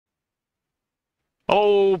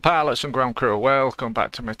Hello pilots and ground crew, welcome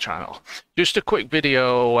back to my channel. Just a quick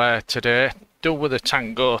video today, done with the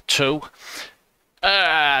Tango 2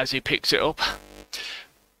 as he picks it up.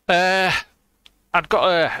 I've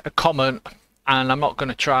got a comment, and I'm not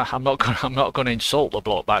going to insult the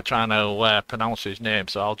bloke by trying to pronounce his name,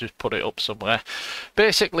 so I'll just put it up somewhere.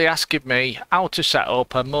 Basically asking me how to set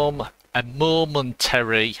up a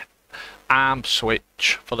momentary arm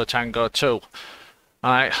switch for the Tango 2.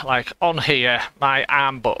 Like on here, my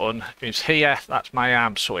arm button is here, that's my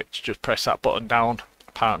arm switch. Just press that button down.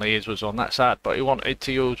 Apparently his was on that side, but he wanted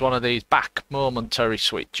to use one of these back momentary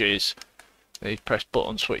switches, these press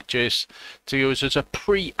button switches, to use as a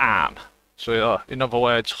pre-arm. So in other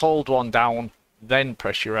words, hold one down, then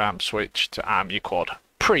press your arm switch to arm your quad.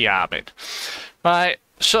 Pre-arming. Right,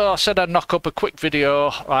 so I said I'd knock up a quick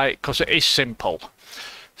video, right, because it is simple.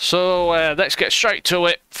 So let's get straight to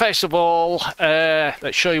it. First of all,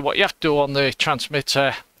 let's show you what you have to do on the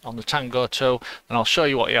transmitter on the Tango 2, and I'll show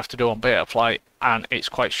you what you have to do on Betaflight, and it's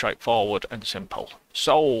quite straightforward and simple.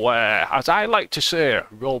 So, as I like to say,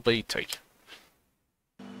 roll BT.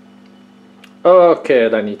 Okay,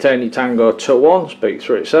 then you turn your Tango 2 on, speaks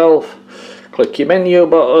for itself, click your menu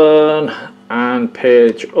button and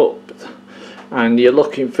page up. And you're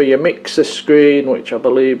looking for your mixer screen, which I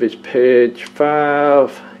believe is page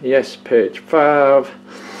 5. Yes, page 5.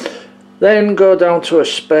 Then go down to a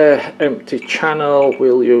spare empty channel.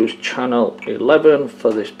 We'll use channel 11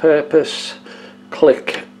 for this purpose.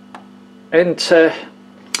 Click enter.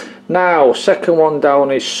 Now, second one down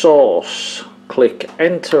is source. Click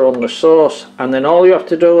enter on the source, and then all you have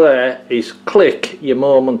to do there is click your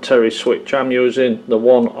momentary switch. I'm using the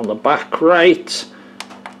one on the back right.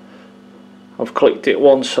 I've clicked it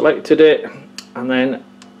once, selected it, and then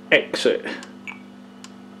exit.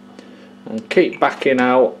 And keep backing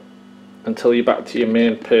out until you're back to your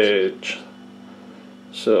main page.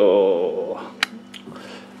 So,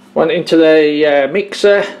 went into the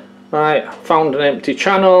mixer, right, found an empty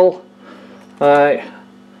channel, right,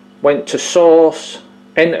 went to source,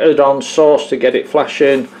 entered on source to get it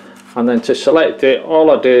flashing, and then to select it,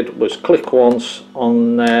 all I did was click once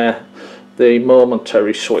on the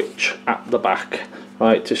momentary switch at the back,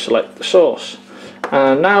 right, to select the source.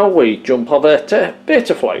 And now we jump over to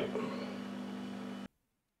Betaflight.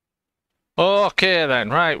 Okay then,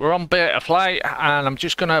 right, we're on Betaflight, and I'm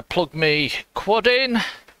just going to plug me quad in.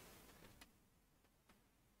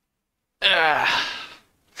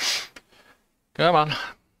 Come on.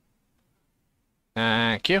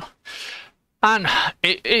 Thank you. And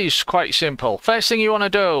it is quite simple. First thing you want to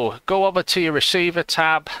do, go over to your receiver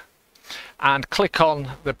tab and click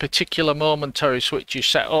on the particular momentary switch you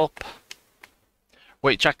set up,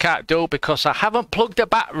 which I can't do because I haven't plugged a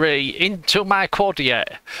battery into my quad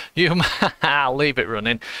yet. I'll leave it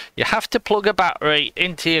running. You have to plug a battery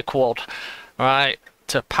into your quad, right,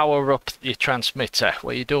 to power up your transmitter.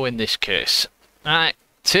 What you do in this case, right,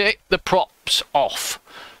 take the props off.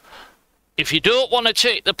 If you don't want to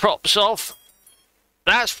take the props off,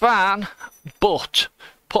 that's fine, but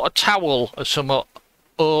put a towel or something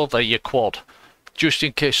over your quad, just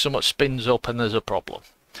in case something spins up and there's a problem.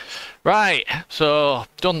 Right, so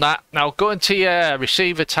done that. Now go into your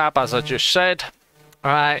receiver tab, as I just said,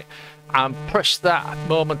 right, and press that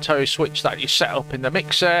momentary switch that you set up in the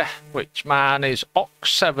mixer, which mine is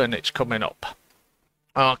aux7, it's coming up.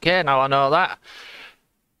 Okay, now I know that.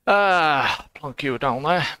 Plonk you down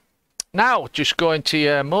there. Now just go into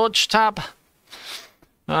your modes tab,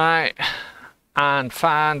 right, and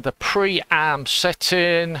find the pre-arm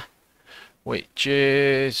setting, which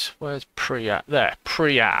is, where's pre-arm? There,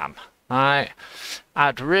 pre-arm, right,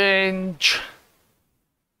 add range,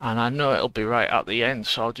 and I know it'll be right at the end,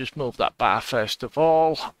 so I'll just move that bar first of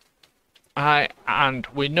all. Right, and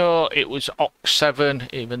we know it was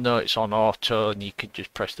aux7, even though it's on auto and you can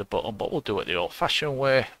just press the button, but we'll do it the old fashioned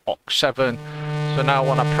way, aux7. So now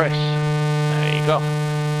when I press, there you go,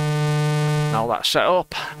 now that's set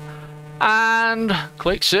up, and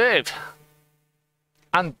click save,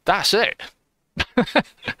 and that's it.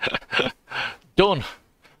 Done.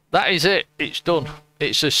 That is it, it's done.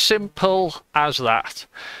 It's as simple as that,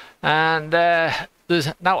 and there's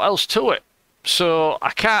nothing else to it. So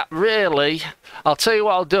I can't really, I'll tell you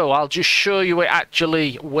what I'll do, I'll just show you it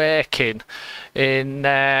actually working in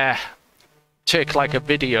take like a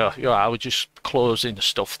video. You know, I was just closing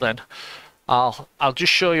stuff then. I'll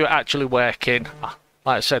just show you it actually working.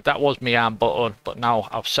 Like I said, that was my arm button, but now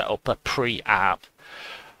I've set up a pre-arm.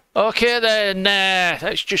 Okay then,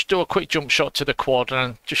 let's just do a quick jump shot to the quad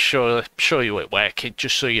and just show you it working,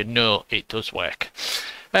 just so you know it does work.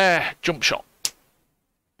 Jump shot.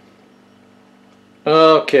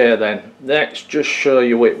 Okay then, let's just show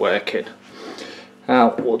you it working.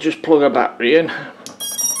 Now we'll just plug a battery in.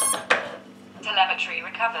 Telemetry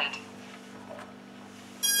recovered.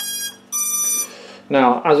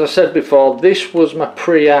 Now, as I said before, this was my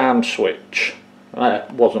pre-arm switch.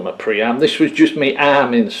 It wasn't my pre-arm, this was just my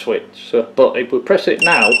arming switch. So, but if we press it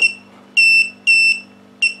now,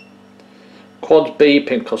 quad's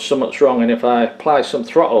beeping because something's wrong, and if I apply some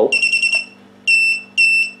throttle,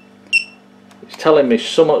 it's telling me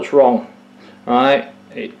something's wrong. Right?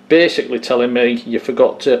 It's basically telling me you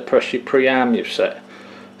forgot to press your pre-arm you've set.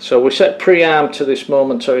 So we set pre-arm to this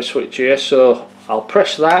momentary switch here, so I'll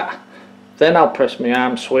press that, then I'll press my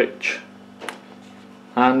arm switch,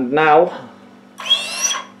 and now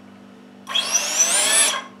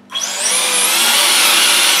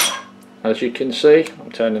as you can see,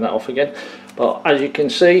 I'm turning that off again, but as you can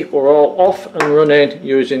see we're all off and running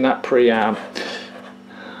using that pre-arm,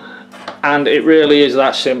 and it really is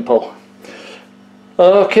that simple.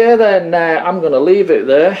 Okay then, I'm going to leave it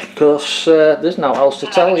there because there's nothing else to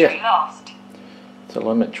tell you.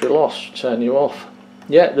 Telemetry lost, turn you off.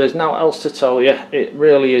 Yeah, there's nothing else to tell you, it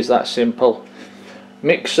really is that simple.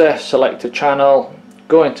 Mixer, select a channel,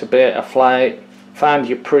 go into beta flight, find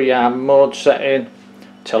your pre-arm mode setting,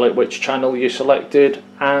 tell it which channel you selected,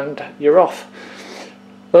 and you're off.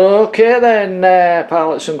 Okay then,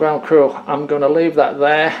 pilots and ground crew, I'm going to leave that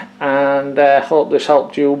there, and hope this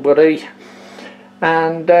helped you, buddy.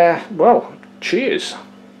 And well, cheers.